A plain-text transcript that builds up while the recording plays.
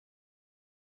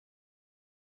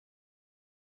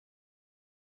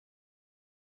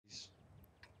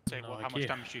say No, how much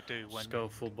damage you do when. Just go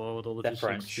full ball with all the They're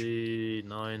French. 260,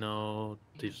 9-0,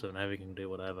 T7 heavy can do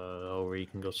whatever, or you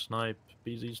can go snipe,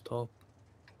 BZ's top.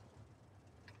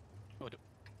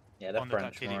 Yeah, they're On the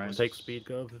French, GIFTD right? was- Take speed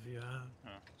go if you have. Oh,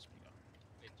 speed up.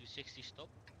 Wait, 260 stop?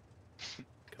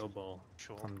 Go ball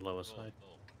Sure. on the lower Go, side. go.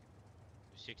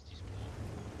 260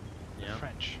 small. Yeah.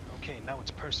 French. Okay, now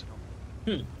it's personal.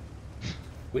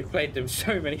 We've played them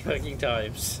so many fucking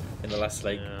times in the last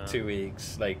like Yeah. 2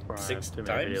 weeks, like Right, 6 too many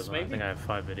times videos on it. I maybe. think I have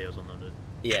 5 videos on them, dude.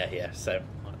 Yeah. So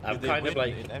I'm Did they kind of win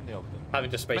like in any of them?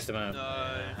 having to space them out.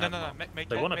 No. Make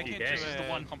They won a make few into games. a the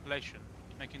one. compilation.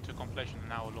 Make into a compilation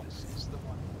an hour long. This is the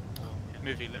one.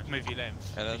 Movie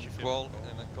length. And then Makes you feel-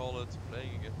 call it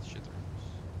playing against shitters.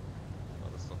 Oh,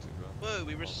 that's not too bad. Whoa,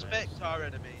 we respect our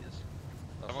enemies.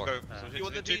 Oh, Someone fuck. go. So You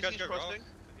want the two guys DC's go rock. crossing?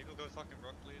 Can people go fucking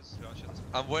rock, please? Yeah, shit.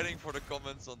 I'm waiting for the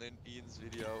comments on Ian's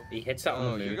video. He hits that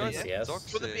on the you moon, guys yes.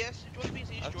 toxic. Do you want the BS? Do you want the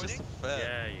BC's I'm just joining? a fan.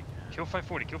 Yeah, you can. Kill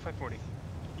 540. Kill 540.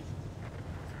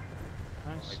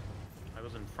 Nice. I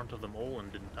was in front of them all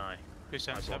and didn't die. Who I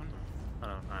sent blocked 7? them.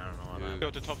 I don't know. You-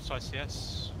 Go to top side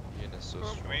CS. Ian is so Can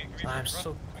strong. we I'm run-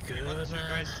 so can we run good, the two man.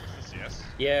 guys to CS?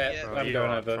 Yeah, Yeah, I'm You going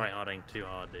are over. tryharding too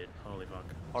hard, dude. Holy fuck.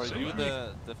 Are So you you-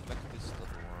 the deflectist or?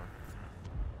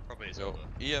 Probably is. Yo,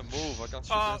 Ian, move! I can't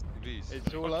shoot Ah. STVs.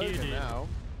 It's all Fuck over you, dude. now.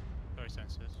 Very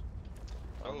sensitive.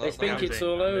 They think it's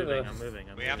all over. I'm moving.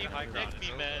 We have the I'm high moving. ground. It's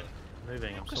over.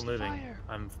 Moving. I'm Focus still the moving. fire.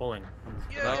 I'm falling.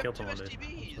 Yeah, I killed two someone, dude.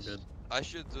 STVs. So good. I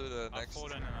should do the I've next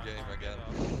fallen and I game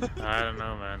can't again. I don't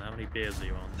know, man. How many beers do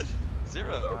you want?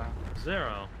 0.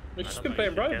 0. We've I just don't been think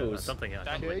playing you should get rivals. Something else.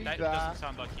 That, Okay, that that- doesn't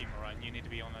sound like humor, right? You need to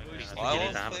be on at least. I You need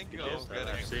was to have a thinking few of beers, though. getting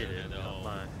I've seen it. Don't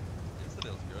lie. Yesterday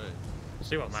was great. We'll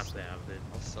see what maps they have, dude.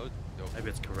 That's so dope. Maybe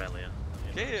it's Corellia.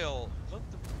 Kill! What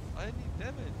the? I need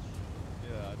damage.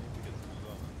 Yeah, I need to get some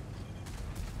gun.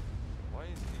 Where's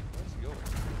he going?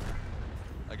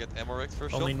 I get Emmerich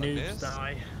first Only shot and noobs miss.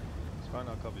 die. It's fine,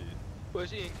 I'll cover you.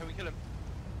 Where's Ian? Can we kill him?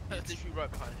 He's literally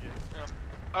right behind you. Yeah.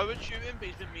 I would shoot him, but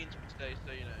he's been mean to me today,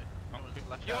 so you know.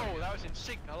 Yo, that was in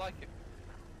sync. I like it.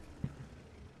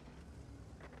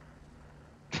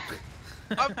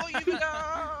 I've got you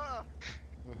now!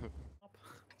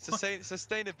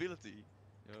 Sustainability.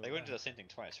 you know. They wouldn't do the same thing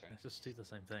twice, right? Let's just do the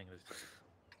same thing.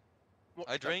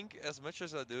 I drink as much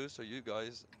as I do, so you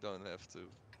guys don't have to.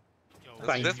 Yo,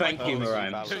 Thank, That's thank my you, policy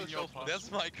Moran. balance.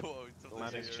 That's my quote. of the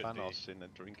Manage year. channels in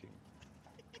drinking.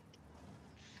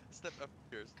 Step up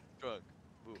here, drunk.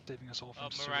 Boom. saving us all from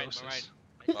Moran, cirrhosis.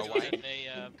 Moran. why?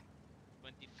 I have a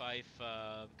 25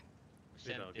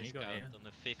 Vito, can you go discount here? on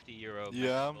the 50 euro.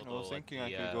 Yeah, I model was at thinking the,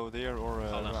 I could go there or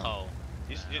Kalahal.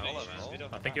 You Yeah, know, I'll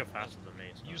have I think you're faster than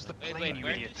me. So Use the Wait, plane, wait, you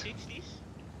where idiot. 260s?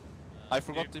 I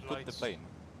forgot Dude, to put the lights. plane.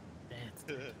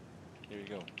 Yeah, Here you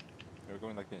go. We're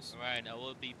going like this. Moran, I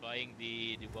will be buying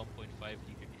the 1.5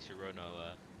 liter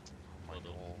Disaronno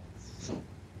model.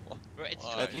 Bro, it's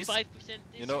Why? 25% At least- discount.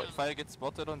 You know, if I get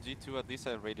spotted on G2, at least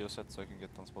I have radio set so I can get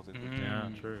unspotted. Yeah,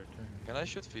 Mm. true. Can I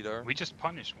shoot feeder? We just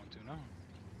punished one, too, no?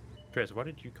 Chris, why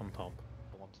did you come top?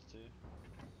 I wanted to.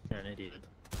 You're an idiot.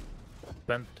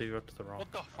 Bent to up to the rock.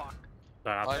 What the fuck?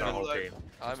 That's I'm the an- whole game.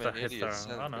 I'm It's an the- it's idiot. the-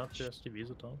 son Oh of a no, bitch. just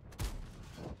TV's at top.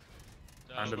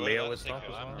 So, And the well, Leo I'll is take top it,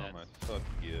 as I'm well. dead. Oh my fuck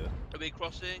yeah. Are we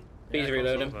crossing? Please cross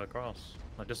reload him. over, cross.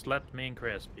 Like, just let me and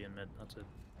Chris be in mid, that's it.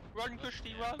 Run,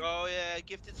 Kushti, run. Oh yeah,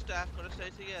 gifted staff, gotta stay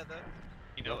together.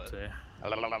 You know Got it.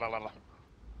 to.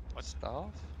 What stuff?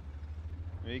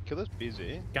 Hey, killer's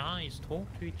busy. Guys, talk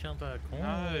to each other. Come No,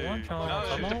 on, one shot, no,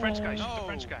 come shoot the French guy, on. shoot the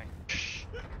French guy.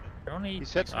 Only, He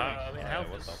said I mean, health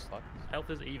what the is, fuck? health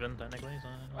is even, technically,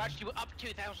 so... Actually, we're up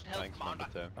 2,000 health, Thanks, Commander.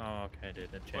 number 2. Oh, okay, dude,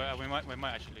 it changed. Well, we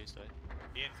might actually lose, though.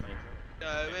 Ian,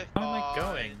 No, we're How am I fine.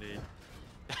 going, dude?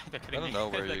 They're kidding I don't me. know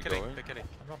where They're you're kidding, going. They're kidding.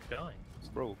 I'm not going.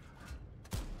 Bro,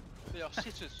 They are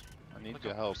sitters. I need Look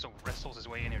your how help. Busso wrestles his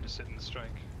way in here to sit in the strike.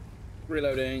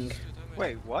 Reloading.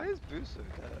 Wait, why is Busso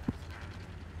there?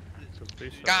 So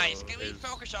Busso Guys, can we is-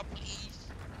 focus up, please?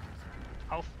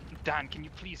 Dan, can you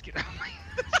please get out of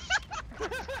my...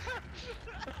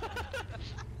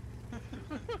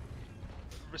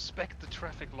 Respect the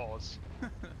traffic laws.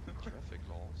 Traffic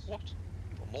laws. What?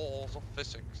 The laws of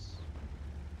physics.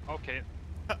 Okay.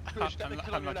 Push that I'm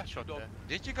kill on your not left, shot dog. there.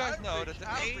 Did you guys know that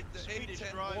Average the Swedish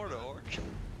A10 driver. Warthog?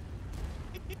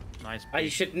 Nice I beat,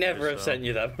 should never have Busso. sent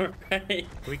you that, Moran. Can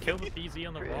we kill the PZ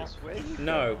on the rock? Chris, where you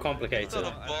No, go? complicated. It's not a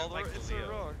I don't baller, like it's Leo. a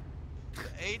rock. The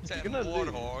A10 You're gonna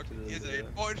Warthog lose is to a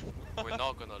the- point. We're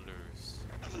not gonna lose.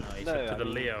 No, he No, said to I the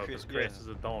mean, Leo, Chris- because Chris yeah. is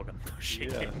a dog and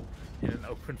pushing Yeah. him in an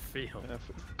open field. Yeah,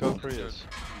 go Prius.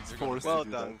 It's forced Well to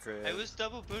do done, that. Chris. it was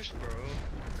double push, bro.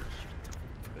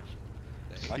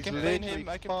 I He's can plane literally him,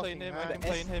 I can plane fucking him, I can around.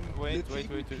 plane him. Wait, The wait,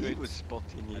 wait, TVP wait, was wait.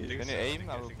 spotting you. Can you aim?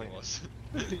 I will plane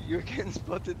him. You're getting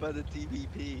spotted by the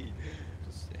TVP.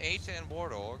 8-10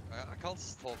 Wardog. I can't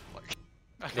stop. Like,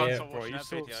 I Yeah. can't stop Bro, watching you're that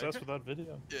so video. obsessed with that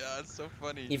video. yeah, it's so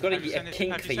funny. You've got Have you a sent it-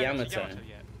 kink have for you sent it to Yamato.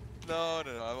 yet?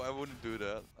 No, I wouldn't do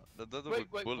that. That would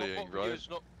be bullying, what video right? is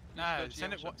not? No, Go to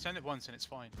send it, Yamato. send it once and it's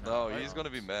fine. No, Right? he's gonna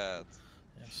be mad.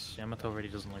 Yes, Yamato really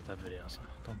doesn't like that video, so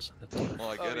don't send it to him. Oh,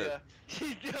 I get it.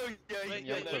 Wait,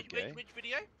 Yeah, which okay.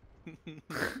 video?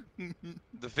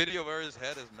 The video where his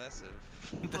head is massive.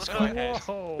 The square head.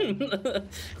 Whoa!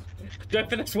 Don't think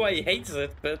that's why he hates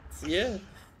it, but yeah.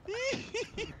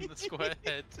 The square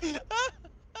head.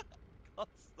 Can't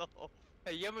stop.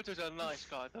 Hey, Yamato's a nice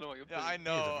guy. I don't know what you're Yeah, I doing.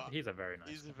 know. He's a very nice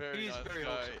He's a guy. very He's nice very guy.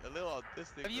 awesome. A little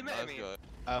autistic. Have you but met nice him, Ian?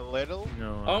 guy. A little?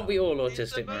 No, Aren't we all He's the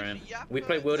autistic, most Moran? yapper. We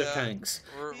play World of Yeah. Tanks.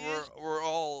 We're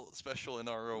all special in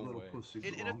our own way.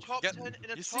 In a top Get- 10, in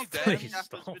a you see top that? 10 Please yappers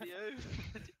stop. video.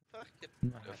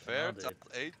 A fair Not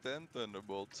it. 8-10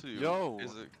 Thunderbolt 2. Yo.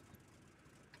 Is a...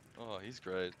 Oh, he's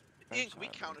great. Ian, can we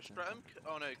counter strike him?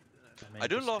 Oh no. I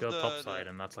do just love go the- topside the-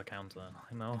 and that's a counter.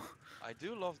 I know. I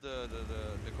do love the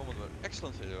comment about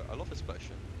excellent video. I love his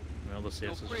passion. Well, the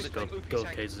CS is Chris, just go, like, go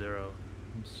Luffy's K0.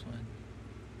 It's fine.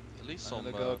 At least I'm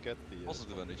some gonna go get the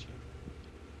positive energy.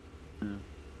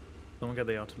 Don't get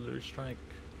the artillery strike.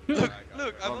 Look,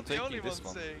 I'm I'm not the taking only one this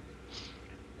one. saying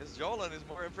his jawline is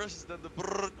more impressive than the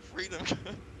brrr freedom.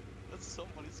 That's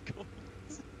somebody's comment.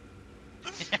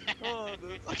 Oh,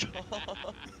 dude, I can't.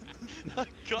 I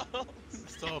can't.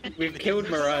 Stop. We've killed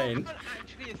Moraine. There's not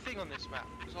actually a thing on this map.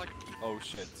 It's like, Oh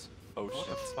shit. Oh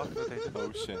shit.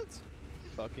 Oh shit.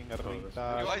 fucking that's-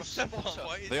 retard. Why Stefan?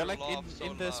 Why is They are your like laugh so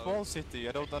in the loud? small city,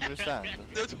 I don't understand.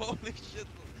 Dude, holy shit.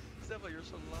 Stefan, you're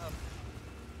so loud.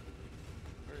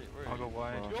 Where I'll go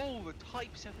wide. yo, the Type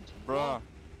 17. Bruh.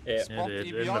 Yeah. Spot dude,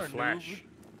 in EBR, the flash.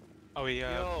 Oh,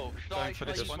 yeah. Yo, should I, going for should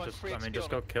I this use Just, my one. just, free I mean, XP just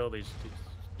on go him? kill these two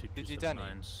GG Danny.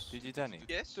 279s. GG Danny.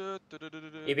 Yes?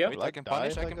 EBR? Wait, I can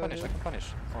punish, I can punish, I can punish.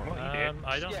 Oh.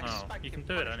 I don't Yeah, know. smack You him,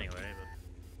 can do it punish him. anyway,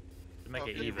 but to make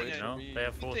it Okay, even, yeah, you know? we- They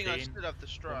have Good thing I 14. still have the Make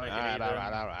strike. it Alright, even.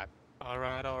 alright, alright.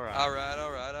 Alright, alright.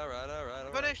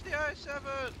 Alright. Finish the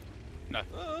I-7!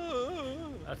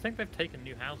 I think they've taken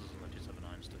new houses in the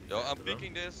 279s to be Yo, fair I'm to them.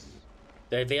 picking this.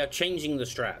 They are changing the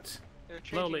strat. They're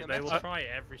changing Slowly, the they will meta. try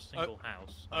every single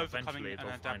house, and Overcoming eventually and they'll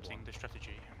find adapting one. the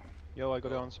strategy. Yo, I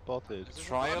got it unspotted.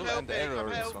 Trial I'm and helping, error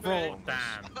I'm is helping. what Roll we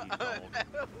damn, you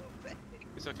dog.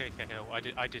 It's okay, Cahill.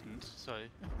 I didn't, so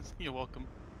you're welcome.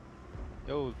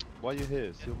 Yo, why you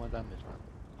here? Steal my damage,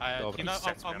 man. You know,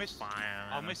 Sets me I'll on miss. fire,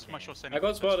 I'll man, miss my okay. shots I anyway. got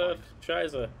that's spotted. fine.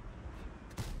 Scheiße.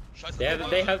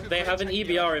 Scheiße, They have an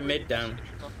EBR in mid down.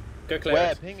 Go clear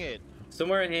Where? it. Ping it.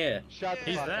 Somewhere in here. Shut the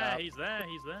He's fuck there, up. he's there,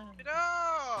 he's there.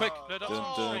 No! Quick, load up Dun, some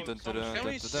dun, stream. dun, Can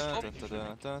we stop?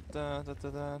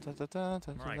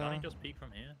 Right, can't he just peek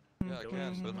from here? Yeah, I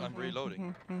can, but I'm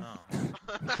reloading. Oh.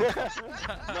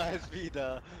 Nice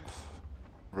Vida.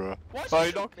 Bruh. Why is Oh, he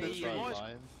you knocked shooting this me? one. Why is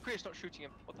Fine. Chris not shooting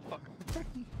him? What the fuck?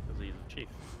 Because he's a chief.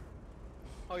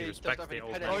 Oh He yeah, he respects doesn't the have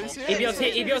old any man. pen Oh, he's anymore. here. EBR's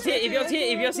here, EBR's here, EBR's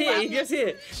here, EBR's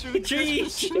here,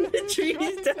 EBR's here.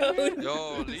 Tree's down.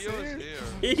 Yo, Leo's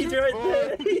here. He's right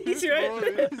there. He's right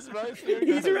there. He's right here.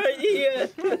 He's right here.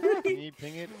 Can you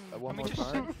ping it one more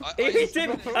time? I I hit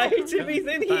him. I hit him. He's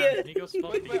in here. Can you go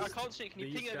spot Wait, these? wait, I can't see. Can you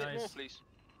these ping it a bit more, guys. please?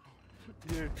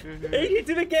 I hit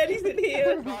him again. He's in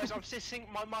here. Guys, I'm sitting.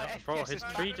 My Bro, FPS his is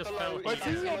tree back just below. fell. Yeah,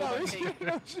 He's below my ping.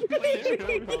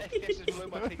 Please, my FPS is below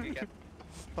my ping again.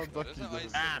 There's an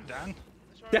ice. Dan.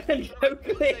 Dan, go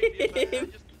clear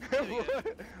him.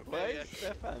 Why Yeah, is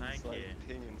Stefan's Thank like you.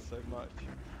 pinging so much?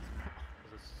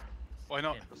 Why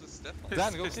not? This is Stefan.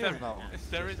 Dan, go Is clear there- now.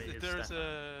 There is, It's there is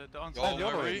Stefan. the answer. Oh,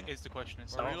 to Marie. is the question Oh,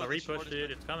 itself. the repush,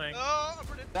 dude, it's coming. Oh, I'm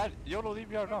running. Dan, YOLO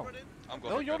EBR now. I'm No,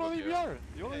 going. YOLO EBR.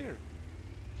 YOLO here.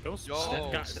 Go Yo.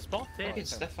 spot, guys, spot Look it. at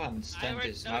Stefan stand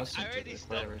his mouse into the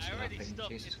clearance and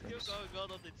nothing. Jesus Christ.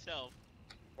 going on itself.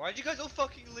 Why'd you guys all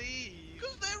fucking leave?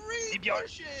 Because they're really EBR.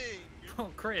 pushing. Oh,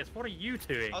 Chris, what are you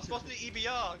doing? I was supposed to do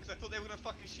EBR because I thought they were gonna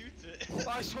fucking shoot it.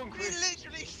 Nice one, We Chris.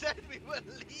 literally said we were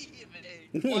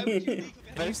leaving. Why would you leave? You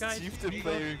Best guys- chieftain you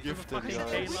player got- gifted, fucking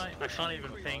guys. daylight. I can't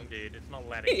even ping, dude. It's not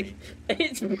letting me.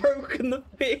 It's broken the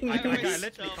ping. I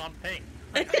literally can't ping.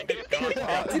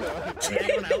 Can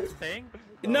anyone else ping?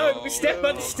 No, No.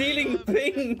 Stefan's stealing the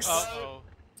pings. Uh-oh.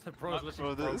 Bro,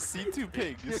 Bro, the C2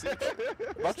 ping. You see?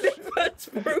 That's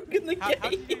broken the How did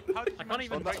game. you? How did you I can't manage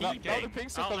even to break break the Now game. the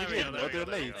pings Oh, are coming there we in. go, Oh, they're there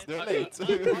we late. go. They're late.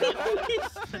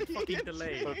 Fucking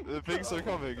delayed. The pings are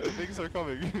coming. The pings are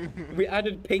coming. We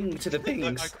added ping to the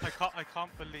pings. I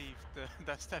can't believe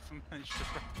that Stefan managed to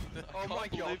break the... I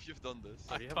can't believe you've done this.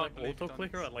 Do you have can't like believe auto you've done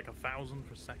clicker this. at like 1,000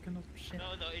 per second or some shit?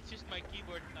 No, it's just my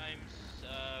keyboard times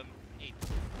 8.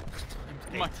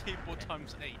 My keyboard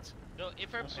times 8. No,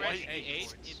 if I Why press the 8 8,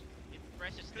 boards? it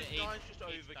presses the Because 8 nine's just 8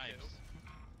 overkill. times.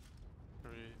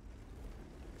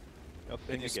 Your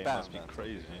Then you finger game spam, must be man.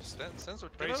 crazy. Sensor,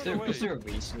 Very get out of still- the way. Is there a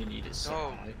reason you need it so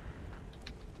No. high?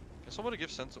 Can somebody give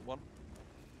Sensor one?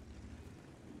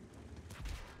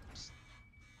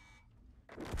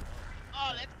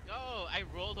 Oh, let's go! I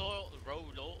rolled rolled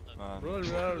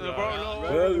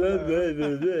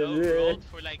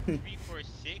for like 3, 4,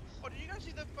 6. Oh, did you guys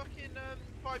see the fucking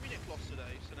 5-minute loss today?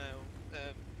 So now,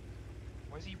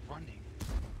 Why is he running?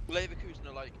 Leverkusen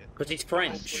are like it. Because he's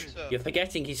French. You're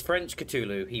forgetting he's French,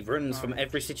 Cthulhu. He runs from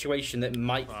every situation that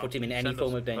might put him in any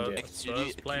form of danger.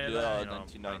 First player there, you know,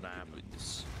 99 that happened. with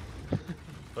this.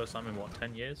 First time in what,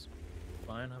 10 years?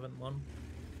 Bayern haven't won?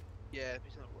 Yeah,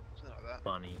 something like that.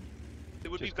 Funny. It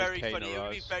would Just be 'cause very Kane funny. It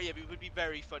would be arrives. very, it would be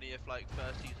very funny if like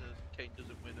first season Kane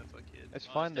doesn't win a fucking. It's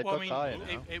fine, they've Well, got Dyer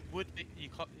now. it would. You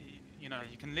can't. You know,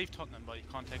 you can leave Tottenham, but you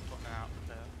can't take Tottenham out of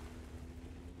there.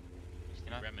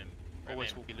 You know, Bremen.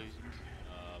 always will be losing.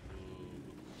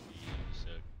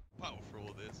 Wow, for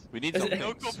all this. We need Is some it-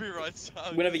 No pings. copyright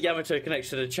sound. Whenever Yamato connects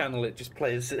to the channel, it just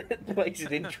plays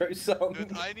his intro song.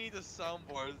 Dude, I need a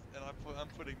soundboard, and I'm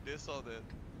putting this on it.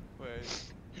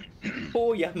 Wait,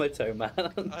 Poor Yamato, man.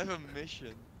 I have a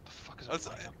mission. The fuck is That's-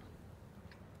 that?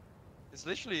 It's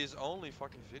literally his only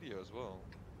fucking video as well.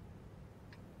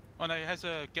 Oh no, he has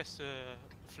a guest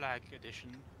flag edition.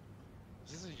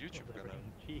 This is a YouTube channel.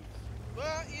 Jeez.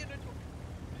 Well, you know,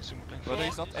 But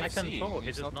he's not I can FC. talk, He's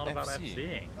it's just not about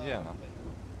FCing. Yeah.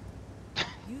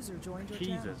 User joined your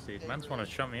Jesus, channel. dude, man's wanna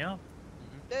shut me up.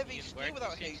 Devi Ian, still where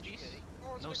without to HP. 60s?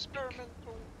 Oh, it's No an speak.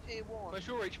 experimental tier 1. Where's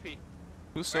your HP?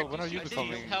 So when are you I see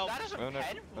becoming? help. That is a When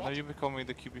pen? when are you becoming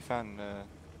the QB fan?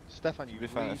 Stefan, you Be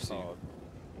fan FC. retard.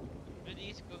 But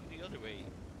he's going the other way.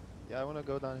 Yeah, I wanna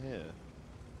go down here.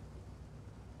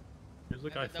 Who's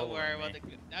the I guy don't know where I following want me?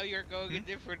 to go. Now you're going a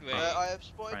different way. I have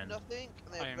spotted Friend. nothing,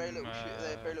 and they have I'm, very little shit. They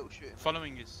have very little shit.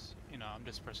 Following is, you know, I'm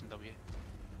just pressing W.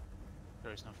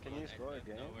 There is nothing. I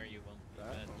don't know where you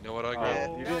want. You know what I Yeah.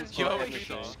 got? You Yeah. didn't Yo, spot you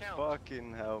anything. don't count.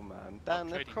 Fucking hell, man. Dan,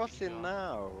 they're trading crossing VR.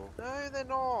 now. No, they're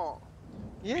not.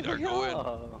 Yeah, We are they going.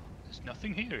 are. There's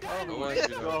nothing here. Oh Go my ahead,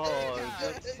 Peter. god, Yeah,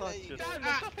 that's such yeah, a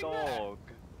yeah. dog.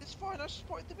 It's fine. I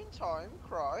spotted them in time.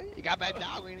 Cry. You got bad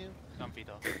dog in you. Can't be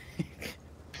done.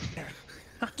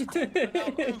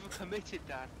 Overcommitted,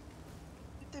 Dan.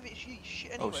 Devi, it's you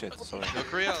shit Oh anyway. shit, sorry. No,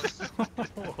 Krios. Oh.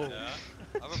 Yeah.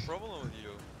 I have a problem with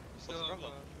you.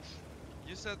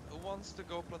 You said wants to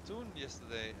go platoon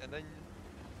yesterday, and then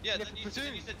Yeah, then you said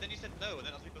no, and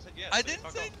then other people said yes. I didn't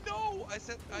say no. I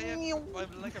said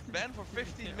I'm like a ban for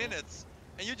 15 minutes,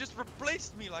 and you just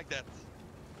replaced me like that.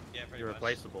 Yeah, pretty You're much.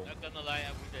 replaceable. Not gonna lie,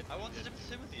 I would have. I wanted to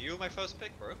platoon with you. You were my first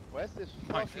pick, bro. Where's this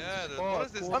Mike, fucking yeah, spot? what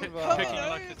is this I'm Picking coming picking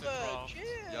like it's a over. craft.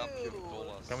 Yup, you Chill. told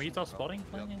us. Can we use our spotting Yup,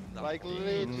 plan? no. Like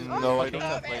literally. No, I don't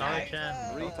have Fucking plane Alright, yet. Jen. I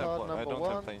don't have Retard pla- I number don't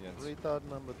have 1, plane yet. retard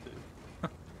number 2.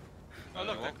 Oh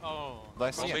look, Yeah. like, oh.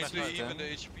 Nice Well, to meet basically you, even the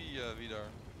Dan. HP Vidar.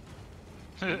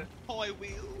 I will.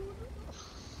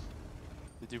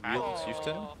 Did you wield Oh.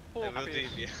 Chieftain? I will do,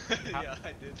 yeah. Yeah,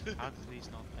 I did. How do these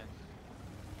not pen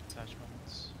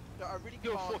attachments? No, I really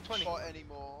You're can't 420. spot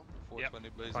anymore. 420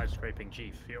 blazing. By scraping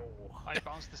Chief. Yo. I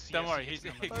bounced the CS. Don't worry, he's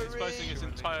exposing his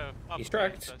entire. He's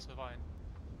upgrade, tracked. That's fine.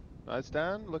 Nice,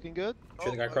 Dan, looking good.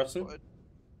 Shoot the guy I'm crossing. spotted.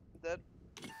 Dead.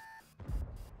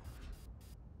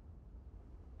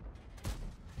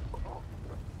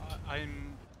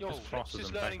 I'm. Yo, Just cross is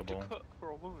just learning to impeccable. cook for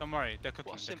a woman. Don't worry, they're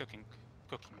cooking. What's They're in- cooking.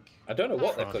 Cooking. I don't know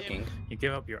what they're Cross. cooking. You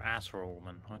give up your ass roll,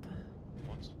 man. What?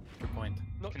 What? Your point.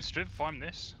 Can Strip farm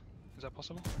this? Is that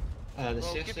possible? The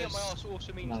Well, giving up my CSS, arse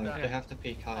also means no, that they have to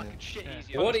peak I higher. can shit Yeah.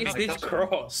 easier. What it's is not this possible.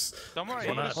 cross? Don't worry.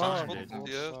 Well, that's fine, fine, dude.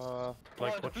 Yeah. Like Oh, the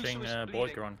watching booster was Boyd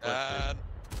bleeding. go on cliff,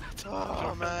 dude.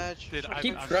 Oh, man. Dude, I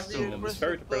keep I'm trusting so- them. It's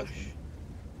very depressing.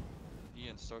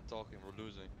 Ian, start talking. We're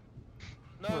losing.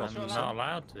 No, I'm that's not not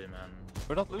allowed to, man.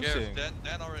 We're not Gareth, losing.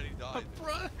 Dan already died.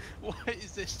 Bruh, what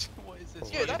is this? What is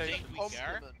this? Yeah, Yeah, What that's is a it? we are?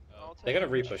 compliment. I'll They're take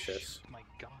gonna it. repush us. Oh my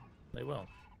god. They will.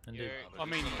 Indeed. I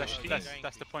mean,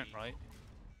 that's the point, right?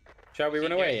 Shall we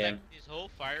run away, Ian? This whole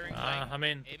firing I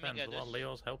mean, aiming depends. at Will us.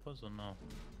 Leos help us or no?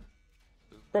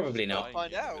 Probably not. Dying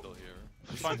Find in the out. middle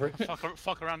here.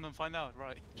 Fuck around and find out,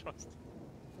 right? Trust.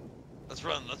 Let's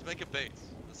run. Let's make a base.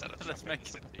 Let's make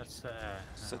it. Let's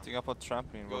Setting up a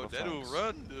trampoline. Go, roll of Dedu, tanks.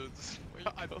 run,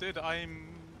 dude. Dude, I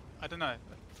don't know,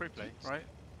 free play, right?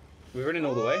 We're running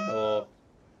all the way, or?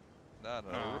 Nah,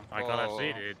 no. I got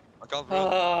FC, dude. I can't run.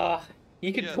 Ah,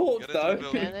 you can Yeah, talk get into the though.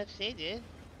 building. NFC, dude.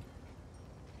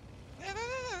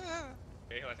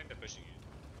 Okay, I think they're pushing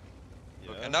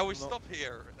you. And now we stop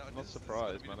here. Now Not this is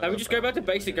surprised, gonna man. be I would just go back to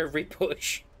base and go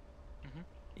repush. Mhm.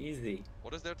 Easy.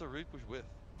 What is there to repush with?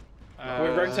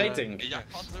 We're rotating. A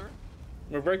yak hunter?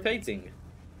 We're rotating. Yeah,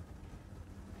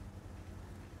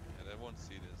 they won't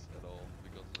see this at all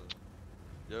because.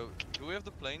 Yo, do we have the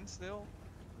plane still?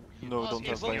 No, don't They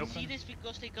have won't planes. see this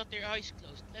because they got their eyes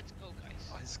closed. Let's go,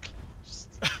 guys. Eyes closed.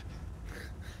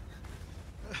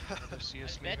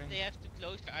 I bet they have to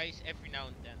close their eyes every now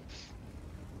and then.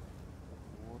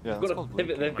 Yeah, They've that's got called to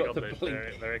pivot. They've Oh my got God, to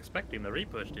blink. they're expecting the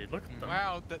repush, dude. Look at them.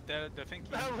 Wow, they're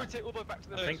thinking. Now rotate all the way back to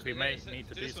the I think we may base. need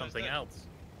to do something else.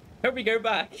 Hope we go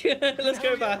back. Let's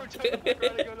go back. Go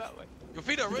that way.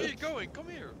 Yofida, where are you going? Come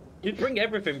here. You bring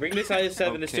everything. Bring this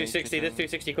IS7, this Okay, 260, this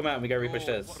 260. Come out and we go repush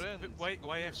Oh, this. what end? Why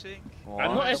FCing? I'm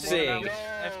not What? FCing.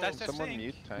 That's Someone FCing.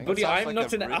 mute tank. Buddy, sounds I'm like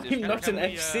not a an British I'm not an Can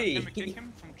we kick FC.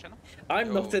 him from channel? I'm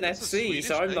Yo, not an that's a FC, so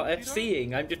Swedish I'm not tank, you know?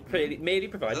 FCing. I'm just merely Is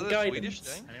providing that a Swedish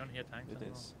guidance. tank? Anyone hear tanks? It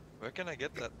is. Where can I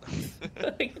get that?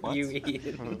 What? You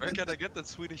Ian. Where can I get that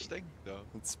Swedish tank though?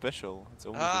 It's special. It's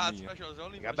only Ah, for it's me. special. It's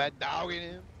only Got for bad dog in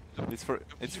him. It's for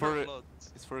Blood.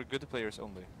 it's for good players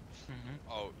only.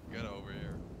 Oh, get over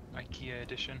here. IKEA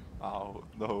edition. Oh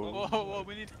no. Whoa,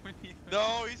 we need.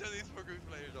 No, he said it's for good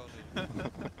players only.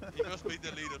 He must be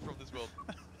deleted from this world.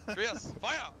 Trias,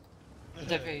 fire!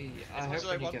 Devi, I hope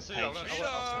when you get paid. Peter!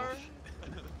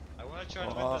 I want to try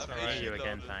and Oh, win this Try round. you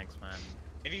again, tanks, man.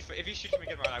 If you shoot him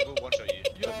again, right, I will one shot you.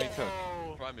 Let me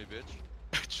cook. Try me,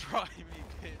 bitch. Try me,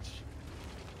 bitch.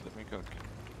 Let me cook.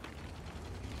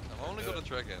 I'm only gonna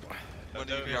track him. When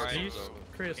no, he no, reacts, no. so.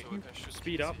 Chris, can you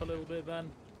speed up a little bit, then?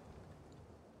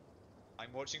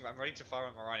 I'm watching. I'm ready to fire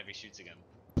on Mariah if he shoots again.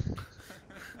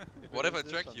 What if I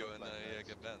track you and I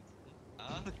get banned?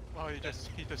 Huh? Oh, he just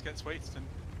gets weighted and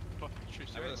fucking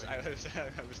shoots you. I was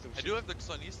still. I do have the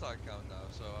Sonista account now,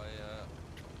 so I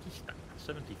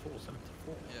 74.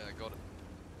 yeah, I got it.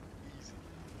 Easy.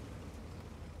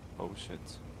 Oh shit.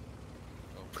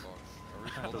 Oh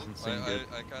fuck. That doesn't seem good.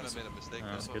 I kind of made a mistake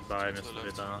Oh, there. goodbye, Mr.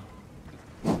 Vidal.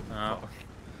 Oh.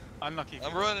 Unlucky.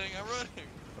 I'm running, I'm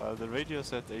running! The radio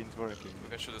set ain't working.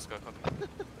 Okay, should this guy copy?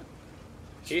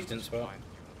 Chieftain spot.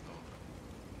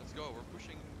 Let's go, we're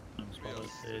pushing. I'm spotted,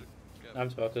 dude. I'm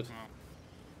spotted.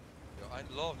 Yo, I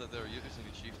love that they're using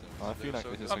the chieftains. I feel They're like so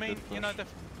this good. is I a mean, good you know, push.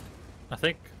 I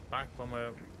think back when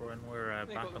we're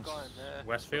They back got the on guy in there.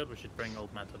 Westfield, we should bring old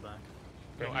meta back.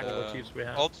 Bring Yo, all the chiefs we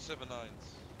have. All to 7-9s.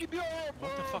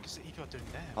 What the fuck is the EPO doing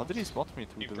there? How did he spot me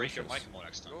through You the break your bushes? mic more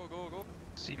next time. Go.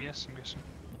 CBS, I'm guessing.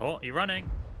 Oh, you're running.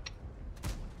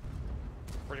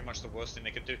 Pretty much the worst thing they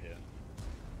could do here.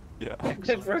 Yeah.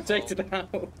 They've rotated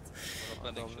out.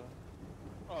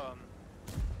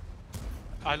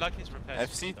 I like his repairs.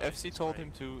 FC told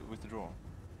him to withdraw.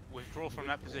 Withdraw from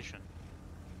that position.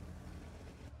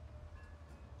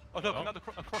 Oh look, Oh. another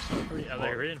crosser. Are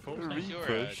they reinforcing?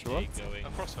 Push, what? A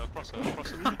crosser.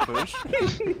 Push?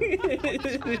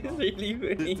 It's really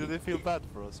funny. Do they feel bad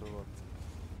for us or what?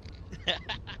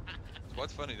 It's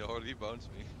quite funny, they already bounced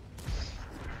me.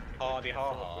 Hardy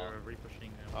ha ha. We're repushing.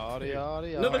 Ardy,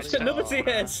 ardy, Number ardy, 10, number ardy.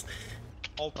 10.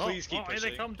 Oh, please keep here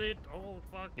pushing. they come, dude. Oh,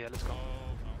 fuck. Yeah, let's go.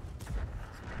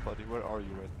 Buddy, where are you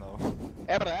right now?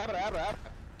 Abra, abra, abra,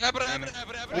 abra.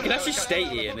 We can actually stay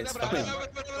here and it's fine.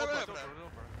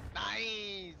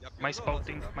 Nice! My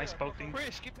spouting.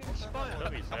 Chris, give me the spire.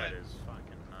 Toby's head is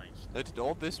fucking nice. They did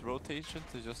all this rotation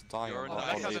to just die You're on nice. That all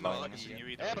hasn't eight not lines. seen you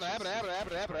either. Abra, abra, abra,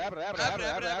 abra, abra, abra, abra, Abra, abra,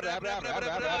 abra, abra, abra, abra,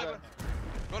 abra, abra, abra.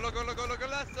 Go,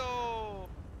 golazo!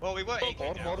 Well, we were Hold,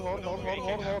 hold, hold, hold, hold, hold,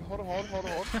 hold, hold, hold, hold,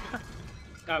 hold.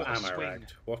 Am I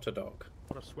right? What a dog.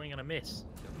 What a swing and a miss.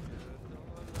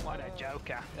 What a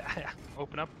joker.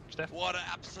 Open up, Steph. What an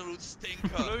absolute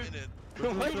stinker in it.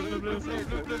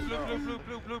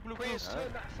 Chris,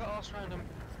 turn that fast round them.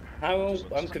 How? I'm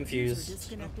User confused.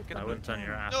 disconnected. I wouldn't turn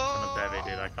your ass on a Devi,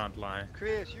 dude. I can't lie.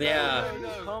 Chris, you Yeah.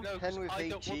 can't pen with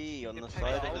HE on the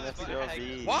side of an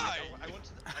SRV. Why? I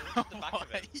wanted the back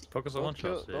of it. Focus on one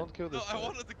shot, dude. Don't kill No, this I guy.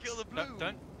 wanted to kill the blue.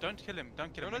 Don't kill him.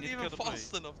 Don't kill You're him. not We need to even kill the blue.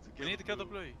 fast enough to kill We need to kill the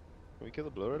blue. Can we kill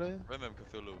the blue today? Remember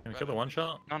Cthulhu. Can we kill the one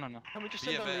shot? No. Can we just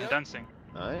Be send a them man. the Dancing.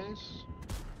 Nice.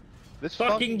 This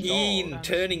Fucking dog. Yeen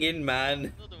turning in,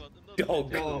 man.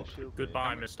 Dog. Oh.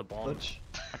 Goodbye, Mr. Bond.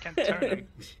 I can't turn him.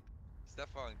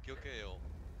 Stefan, kill Kale.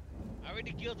 I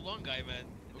already killed one guy, man.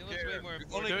 That was way more Do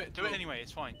important. it anyway,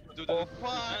 it's fine. Do No,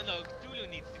 Cthulhu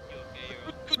needs to kill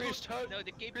KO. Chris, turn. No,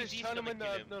 the Chris, KPZ's turn him gonna in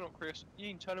kill the. him. No, not Chris.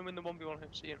 Ian, turn him in the 1v1 him.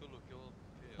 See him.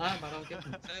 Nah, man, I'll get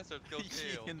them. Censored, kill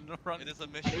Kale. In the front. It is a I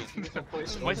need mission. to use my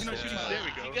poison. Why is he not shooting? There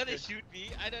we go. You gotta shoot me.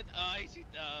 I don't. I shoot.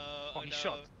 Oh, he no.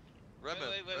 shot. Remember,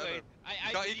 Wait.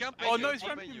 He can't Oh, pen no, you. he's He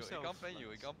can't ramming pen you. He himself. can't pen you.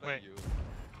 He can't pen Wait. you.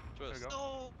 There we Trust.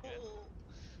 go.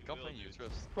 He can't pen you.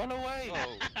 Trust. Run away!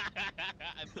 Oh.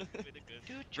 I'm looking for the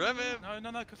good. Ram him!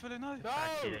 No, Cthulhu, no.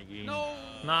 No! No!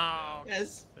 No!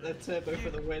 Yes, the turbo for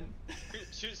the win.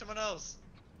 Shoot someone else.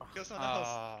 Kill someone else.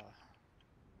 Ah.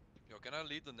 Yo, can I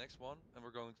lead the next one? And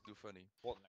we're going to do funny. What